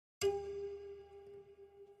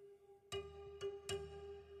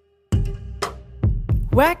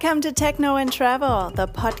Welcome to Techno and Travel, the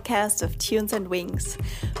podcast of Tunes and Wings.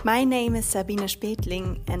 My name is Sabine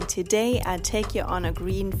Spetling, and today I take you on a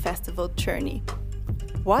green festival journey.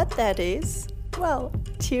 What that is? Well,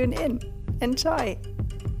 tune in. Enjoy.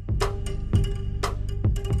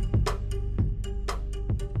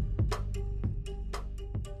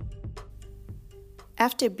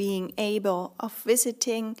 After being able of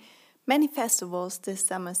visiting many festivals this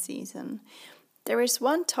summer season, there is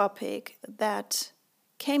one topic that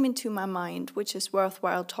came into my mind which is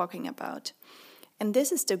worthwhile talking about. And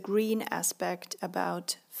this is the green aspect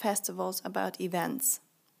about festivals, about events.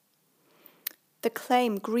 The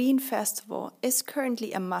claim Green Festival is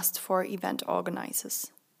currently a must for event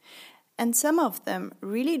organizers. And some of them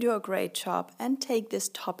really do a great job and take this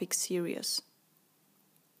topic serious.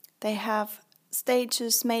 They have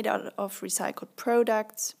stages made out of recycled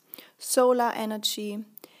products, solar energy,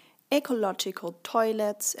 ecological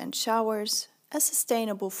toilets and showers, a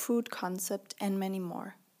sustainable food concept, and many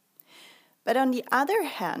more. But on the other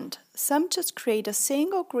hand, some just create a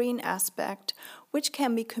single green aspect which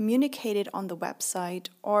can be communicated on the website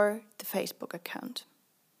or the Facebook account.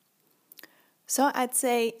 So I'd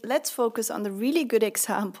say let's focus on the really good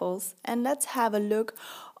examples and let's have a look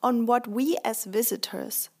on what we as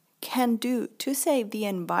visitors can do to save the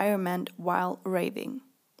environment while raving.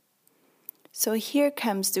 So here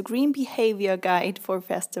comes the Green Behavior Guide for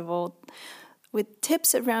Festival, with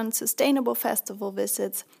tips around sustainable festival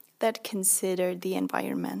visits that consider the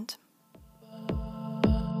environment.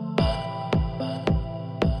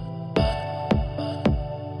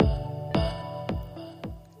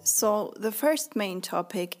 So the first main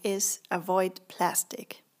topic is avoid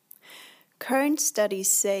plastic. Current studies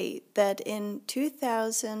say that in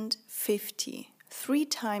 2050, 3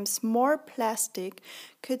 times more plastic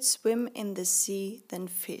could swim in the sea than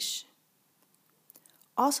fish.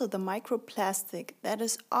 Also, the microplastic that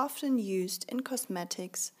is often used in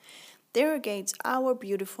cosmetics degrades our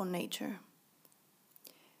beautiful nature.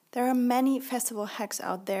 There are many festival hacks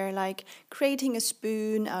out there, like creating a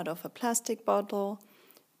spoon out of a plastic bottle.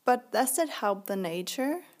 But does that help the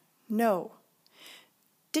nature? No.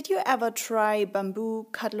 Did you ever try bamboo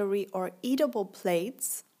cutlery or eatable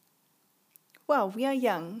plates? Well, we are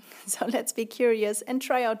young, so let's be curious and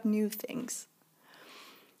try out new things.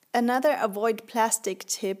 Another avoid plastic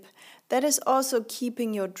tip that is also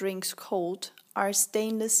keeping your drinks cold are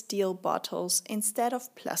stainless steel bottles instead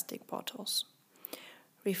of plastic bottles.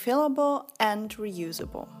 Refillable and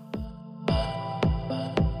reusable.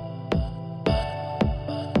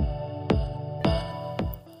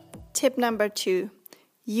 Tip number 2.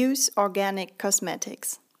 Use organic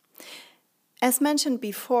cosmetics. As mentioned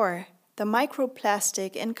before, the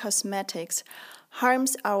microplastic in cosmetics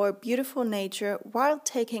harms our beautiful nature while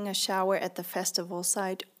taking a shower at the festival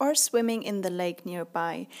site or swimming in the lake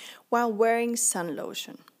nearby while wearing sun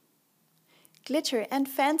lotion. Glitter and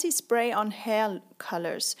fancy spray on hair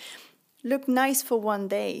colors look nice for one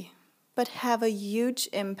day, but have a huge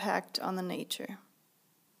impact on the nature.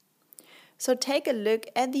 So take a look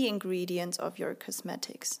at the ingredients of your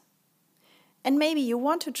cosmetics. And maybe you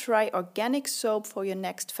want to try organic soap for your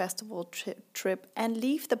next festival trip and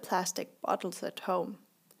leave the plastic bottles at home.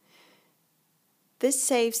 This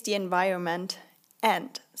saves the environment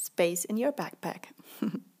and space in your backpack.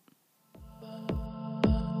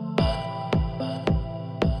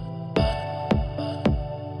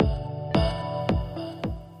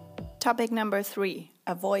 Topic number 3,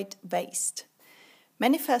 avoid waste.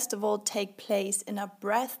 Many festivals take place in a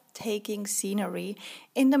breathtaking scenery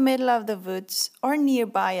in the middle of the woods or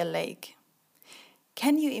nearby a lake.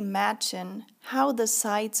 Can you imagine how the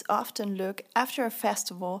sights often look after a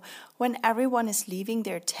festival when everyone is leaving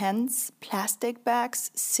their tents, plastic bags,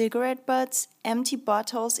 cigarette butts, empty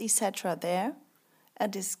bottles, etc. there? A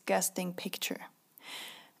disgusting picture.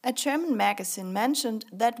 A German magazine mentioned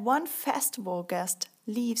that one festival guest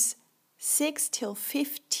leaves 6 till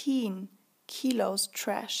 15 kilos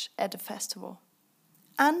trash at a festival.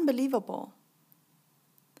 Unbelievable.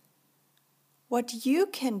 What you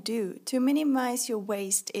can do to minimize your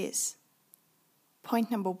waste is: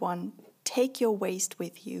 point number 1, take your waste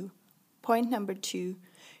with you. Point number 2,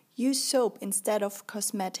 use soap instead of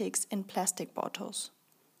cosmetics in plastic bottles.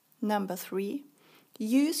 Number 3,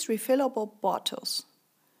 use refillable bottles.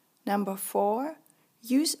 Number 4,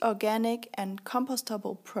 use organic and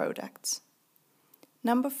compostable products.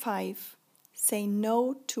 Number 5, say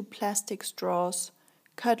no to plastic straws,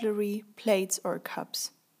 cutlery, plates, or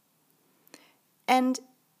cups. And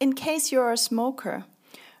in case you're a smoker,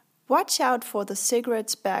 watch out for the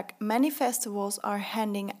cigarettes bag many festivals are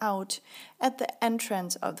handing out at the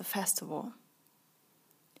entrance of the festival.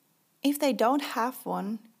 If they don't have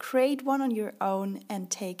one, create one on your own and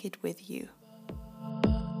take it with you.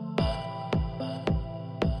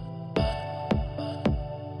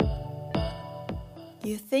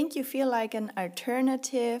 You think you feel like an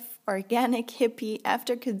alternative, organic hippie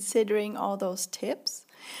after considering all those tips?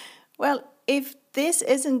 Well, if this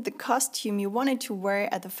isn't the costume you wanted to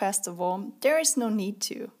wear at the festival, there is no need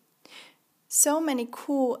to. So many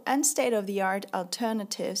cool and state-of-the-art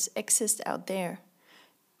alternatives exist out there.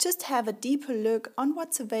 Just have a deeper look on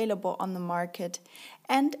what's available on the market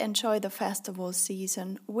and enjoy the festival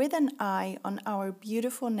season with an eye on our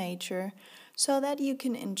beautiful nature so that you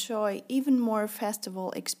can enjoy even more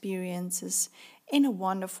festival experiences in a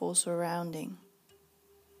wonderful surrounding.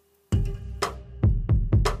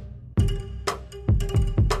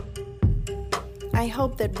 I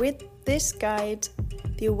hope that with this guide,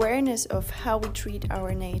 the awareness of how we treat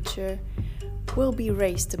our nature will be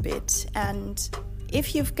raised a bit. And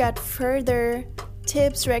if you've got further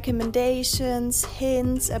tips, recommendations,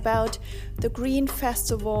 hints about the Green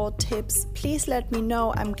Festival tips, please let me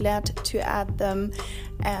know. I'm glad to add them.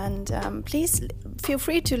 And please feel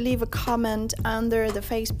free to leave a comment under the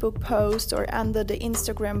Facebook post or under the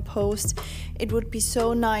Instagram post. It would be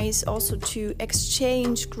so nice also to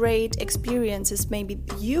exchange great experiences maybe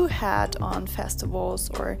you had on festivals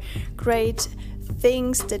or great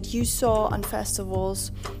things that you saw on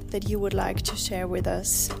festivals that you would like to share with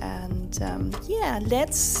us. And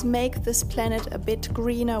let's make this planet a bit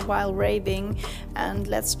greener while raving, and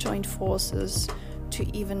let's join forces to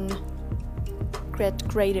even get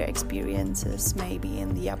greater experiences maybe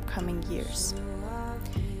in the upcoming years.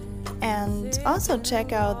 And also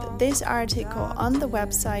check out this article on the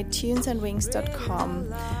website tunesandwings.com,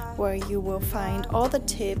 where you will find all the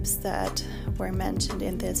tips that were mentioned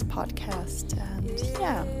in this podcast. And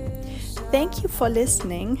thank you for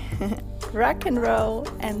listening. Rock and roll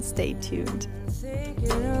and stay tuned.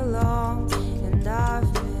 Along, and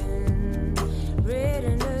I've been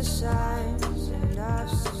reading the signs, and I've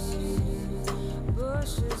seen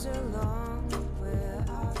bushes along.